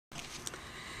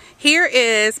Here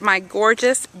is my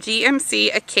gorgeous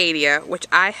GMC Acadia, which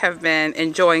I have been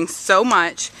enjoying so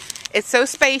much. It's so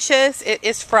spacious. It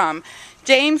is from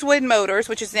James Wood Motors,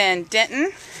 which is in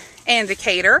Denton and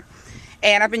Decatur.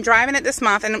 And I've been driving it this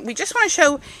month, and we just want to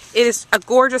show it is a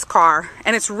gorgeous car,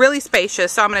 and it's really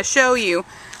spacious. So I'm going to show you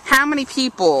how many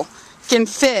people can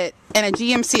fit in a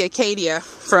GMC Acadia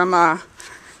from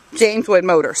James Wood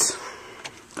Motors.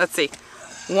 Let's see.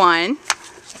 1,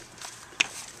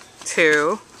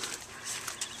 2,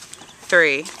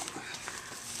 3,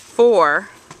 4,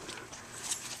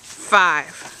 5,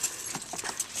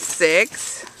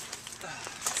 6,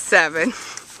 7,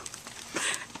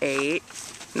 8,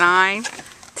 9,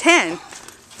 10,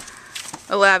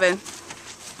 11,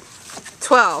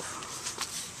 12,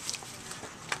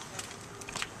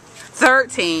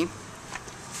 13,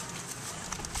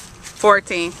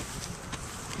 14,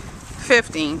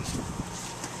 15,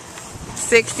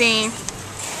 16,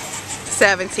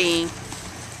 17,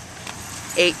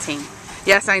 18.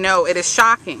 Yes, I know, it is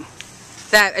shocking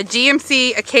that a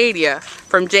GMC Acadia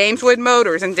from James Wood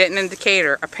Motors in Denton and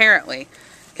Decatur apparently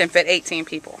can fit 18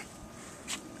 people.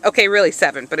 Okay, really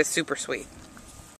 7, but it's super sweet.